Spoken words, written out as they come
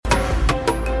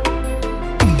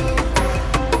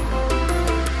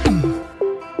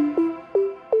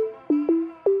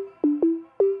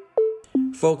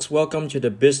folks. Welcome to the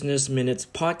Business Minutes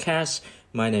podcast.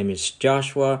 My name is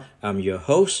Joshua. I'm your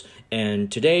host,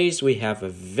 and today we have a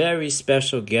very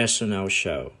special guest on our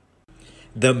show,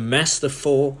 the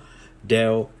masterful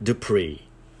Dale Dupree.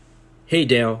 Hey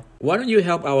Dale, why don't you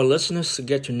help our listeners to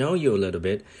get to know you a little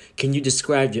bit? Can you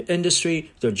describe your industry,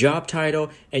 your job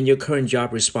title, and your current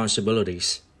job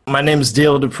responsibilities? My name is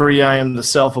Dale Dupree. I am the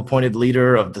self-appointed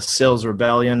leader of the Sales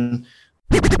Rebellion.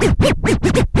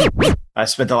 I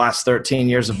spent the last 13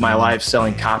 years of my life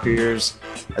selling copiers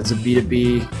as a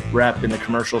B2B rep in the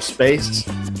commercial space.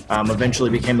 Eventually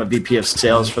became a VP of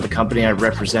sales for the company I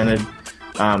represented,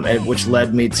 which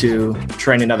led me to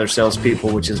training other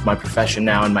salespeople, which is my profession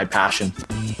now and my passion.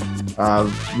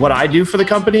 What I do for the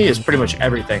company is pretty much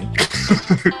everything.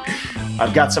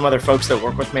 I've got some other folks that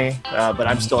work with me, but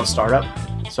I'm still a startup.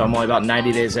 So I'm only about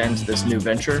 90 days into this new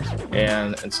venture,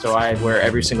 and so I wear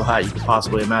every single hat you could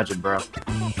possibly imagine, bro.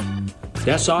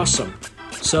 That's awesome.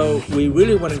 So we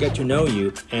really want to get to know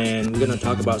you, and we're going to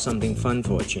talk about something fun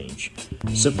for a change.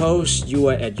 Suppose you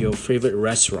are at your favorite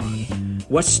restaurant.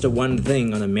 What's the one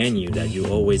thing on the menu that you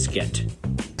always get?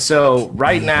 So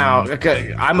right now,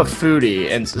 I'm a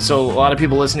foodie, and so a lot of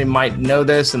people listening might know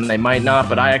this and they might not,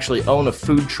 but I actually own a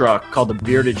food truck called The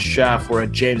Bearded Chef. We're a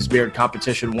James Beard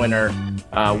competition winner.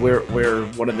 We're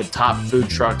one of the top food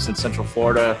trucks in Central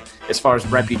Florida as far as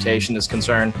reputation is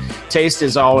concerned. Taste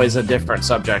is always a different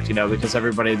subject, because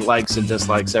everybody likes and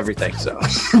dislikes everything. So,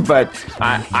 but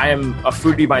I am a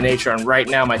foodie by nature, and right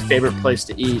now my favorite place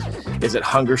to eat is at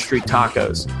Hunger Street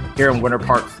Tacos here in Winter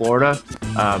Park, Florida.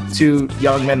 Two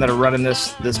young men that are running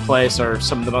this place are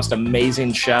some of the most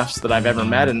amazing chefs that I've ever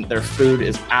met, and their food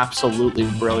is absolutely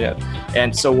brilliant.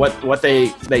 And so what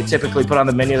they typically put on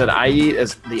the menu that I eat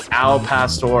is the Al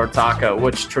Pastor taco,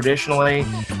 which traditionally,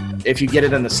 if you get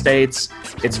it in the States,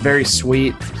 it's very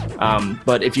sweet.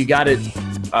 But if you got it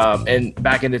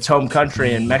back in its home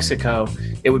country in Mexico,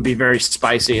 it would be very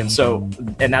spicy. And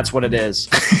that's what it is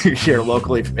here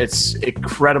locally. It's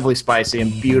incredibly spicy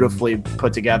and beautifully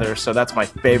put together. So that's my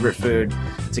favorite food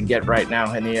to get right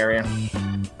now in the area.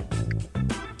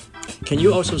 Can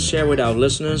you also share with our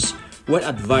listeners, what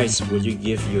advice would you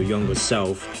give your younger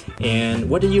self, and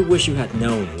what do you wish you had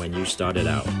known when you started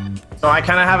out? So I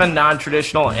kind of have a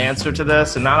non-traditional answer to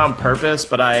this, and not on purpose,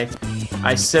 but I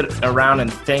sit around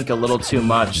and think a little too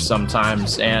much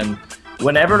sometimes. And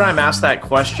whenever I'm asked that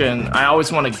question, I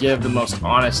always want to give the most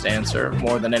honest answer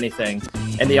more than anything.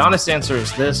 And the honest answer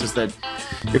is this, is that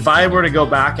if I were to go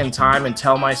back in time and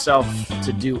tell myself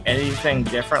to do anything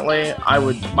differently,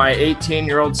 my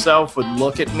 18-year-old self would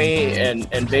look at me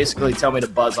and basically tell me to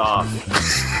buzz off.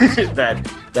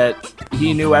 that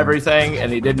he knew everything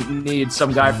and he didn't need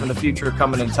some guy from the future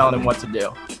coming and telling him what to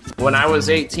do. When I was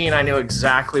 18, I knew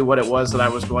exactly what it was that I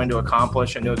was going to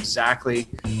accomplish. I knew exactly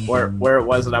where it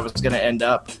was that I was going to end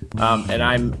up. And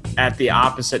I'm at the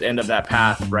opposite end of that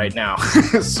path right now.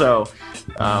 So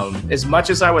as much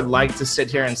as I would like to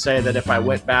sit here and say that if I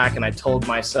went back and I told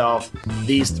myself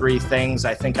these three things,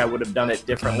 I think I would have done it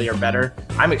differently or better,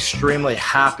 I'm extremely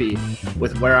happy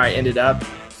with where I ended up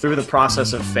through the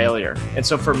process of failure. And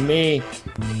so for me,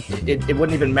 it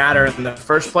wouldn't even matter in the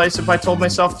first place if I told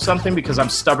myself something, because I'm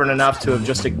stubborn enough to have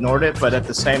just ignored it. But at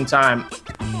the same time,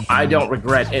 I don't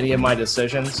regret any of my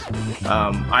decisions.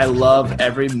 I love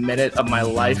every minute of my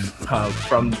life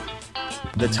from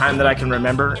the time that I can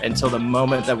remember until the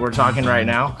moment that we're talking right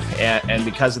now. And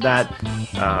because of that,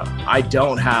 I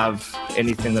don't have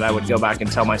anything that I would go back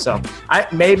and tell myself.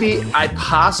 I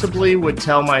possibly would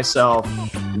tell myself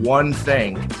one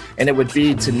thing, and it would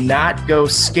be to not go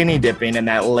skinny dipping in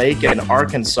that lake in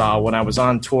Arkansas when I was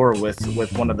on tour with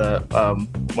one of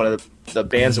the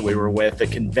bands that we were with, that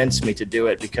convinced me to do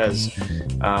it, because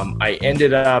I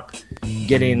ended up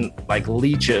getting like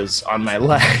leeches on my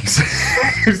legs,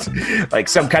 like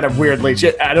some kind of weird leech.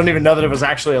 I don't even know that it was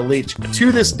actually a leech.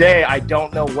 To this day, I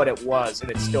don't know what it was,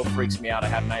 and it still freaks me out. I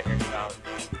have nightmares about it.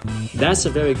 That's a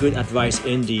very good advice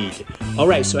indeed. All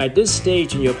right, so at this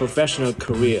stage in your professional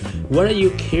career, what are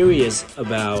you curious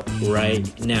about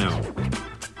right now?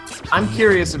 I'm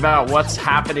curious about what's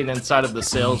happening inside of the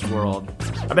sales world.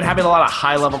 I've been having a lot of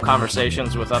high-level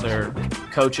conversations with other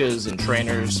coaches and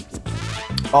trainers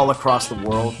all across the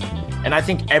world. And I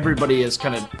think everybody is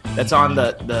that's on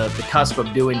the cusp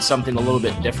of doing something a little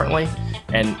bit differently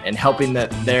and helping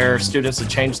their students to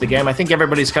change the game. I think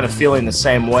everybody's kind of feeling the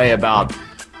same way about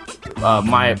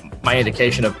my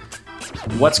indication of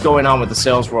what's going on with the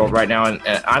sales world right now. And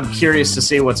I'm curious to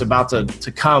see what's about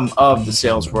to come of the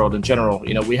sales world in general.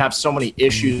 We have so many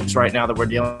issues right now that we're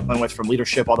dealing with, from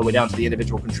leadership all the way down to the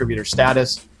individual contributor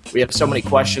status. We have so many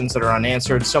questions that are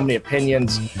unanswered, so many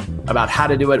opinions about how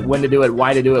to do it, when to do it,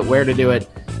 why to do it, where to do it,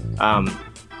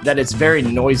 that it's very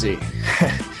noisy.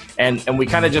 And we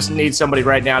kind of just need somebody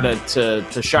right now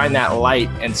to shine that light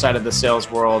inside of the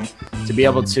sales world, to be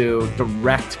able to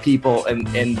direct people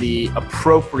in the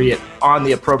appropriate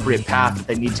path that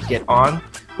they need to get on,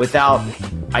 without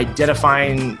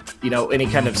identifying, any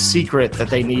kind of secret that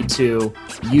they need to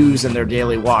use in their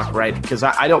daily walk, right? Because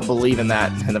I don't believe in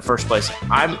that in the first place.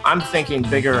 I'm thinking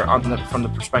bigger from the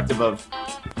perspective of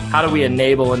how do we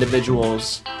enable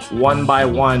individuals one by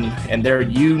one and their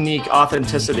unique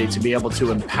authenticity to be able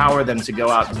to empower them to go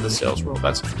out into the sales world.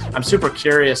 I'm super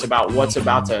curious about what's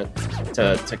about to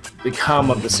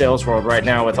become of the sales world right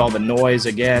now, with all the noise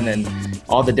again and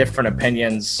all the different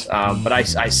opinions. But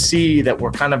I see that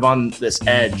we're kind of on this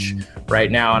edge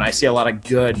right now, and I see a lot of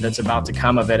good that's about to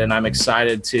come of it, and I'm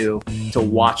excited to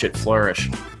watch it flourish.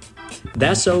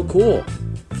 That's so cool.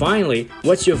 Finally,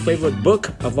 what's your favorite book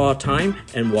of all time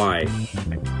and why?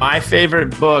 My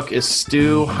favorite book is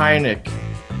Stu Heinecke,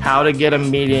 How to Get a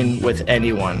Meeting with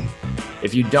Anyone.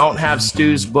 If you don't have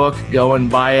Stu's book, go and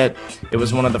buy it. It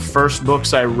was one of the first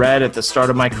books I read at the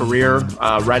start of my career,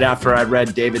 right after I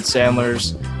read David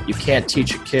Sandler's You Can't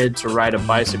Teach a Kid to Ride a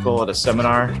Bicycle at a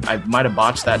Seminar. I might have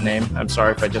botched that name. I'm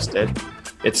sorry if I just did.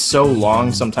 It's so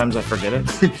long, sometimes I forget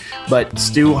it. But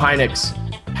Stu Heinecke's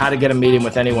How to Get a Meeting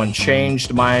with Anyone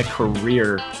changed my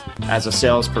career as a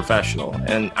sales professional.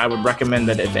 And I would recommend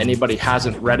that if anybody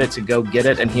hasn't read it, to go get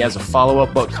it. And he has a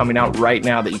follow-up book coming out right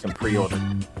now that you can pre-order.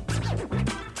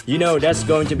 That's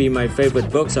going to be my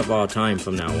favorite books of all time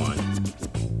from now on.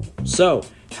 So,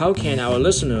 how can our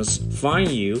listeners find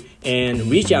you and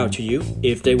reach out to you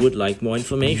if they would like more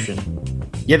information?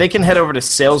 Yeah, they can head over to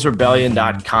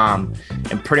salesrebellion.com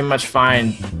and pretty much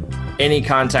find any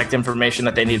contact information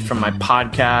that they need from my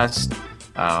podcast,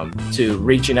 to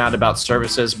reaching out about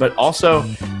services. But also,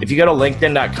 if you go to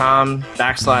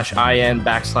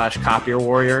linkedin.com/IN/Copier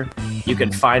Warrior, you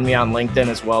can find me on LinkedIn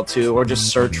as well too, or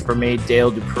just search for me, Dale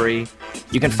Dupree.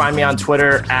 You can find me on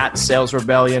Twitter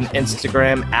 @SalesRebellion,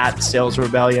 Instagram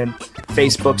 @SalesRebellion,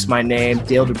 Facebook's my name,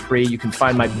 Dale Dupree. You can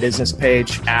find my business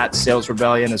page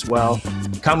 @SalesRebellion as well.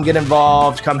 Come get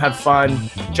involved, come have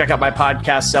fun. Check out my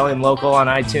podcast, Selling Local, on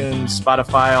iTunes,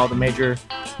 Spotify, all the major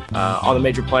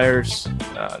players.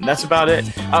 And that's about it.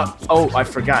 I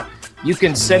forgot. You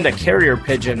can send a carrier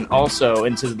pigeon also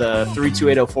into the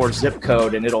 32804 zip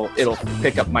code, and it'll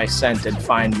pick up my scent and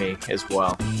find me as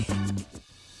well.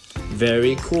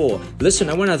 Very cool. Listen,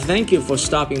 I want to thank you for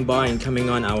stopping by and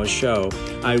coming on our show.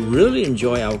 I really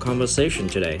enjoy our conversation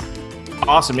today.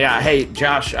 Awesome. Yeah. Hey,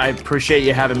 Josh, I appreciate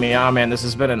you having me on, man. This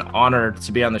has been an honor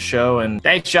to be on the show. And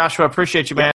thanks, Joshua. Appreciate you, man.